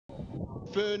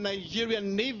The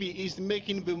Nigerian Navy is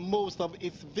making the most of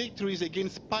its victories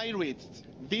against pirates.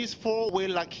 These 4 were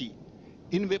lucky.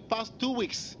 In the past 2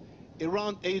 weeks,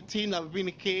 around 18 have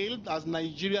been killed as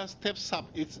Nigeria steps up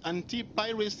its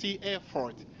anti-piracy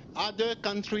effort. Other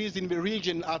countries in the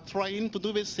region are trying to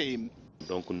do the same.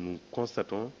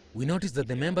 We notice that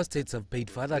the member states have paid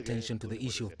further attention to the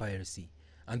issue of piracy,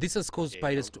 and this has caused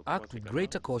pirates to act with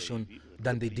greater caution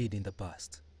than they did in the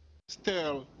past.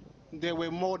 Still, there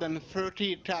were more than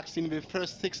 30 attacks in the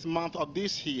first 6 months of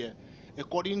this year,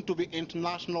 according to the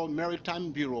International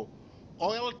Maritime Bureau.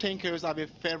 Oil tankers are the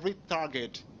favorite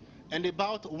target, and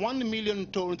about 1 million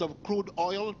tons of crude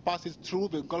oil passes through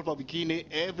the Gulf of Guinea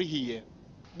every year.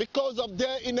 Because of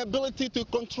their inability to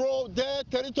control their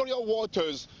territorial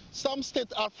waters, some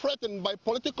states are threatened by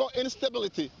political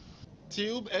instability.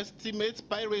 Tube estimates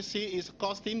piracy is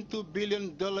costing $2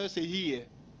 billion a year.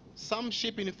 Some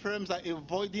shipping firms are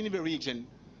avoiding the region.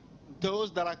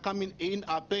 Those that are coming in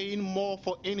are paying more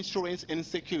for insurance and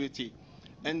security,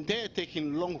 and they're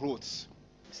taking long routes.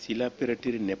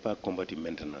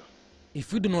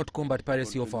 If we do not combat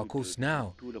piracy off our coast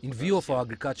now, in view of our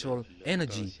agricultural,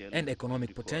 energy and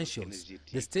economic potentials,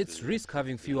 the states risk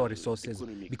having fewer resources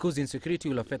because insecurity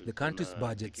will affect the country's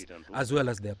budgets as well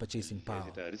as their purchasing power.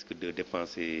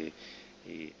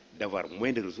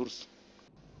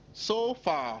 So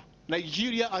far,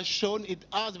 Nigeria has shown it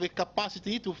has the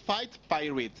capacity to fight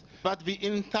pirates, but the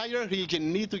entire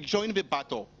region needs to join the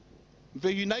battle.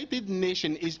 The United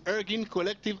Nations is urging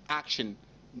collective action.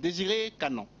 Desire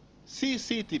Kanon,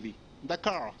 CCTV,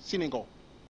 Dakar, Senegal.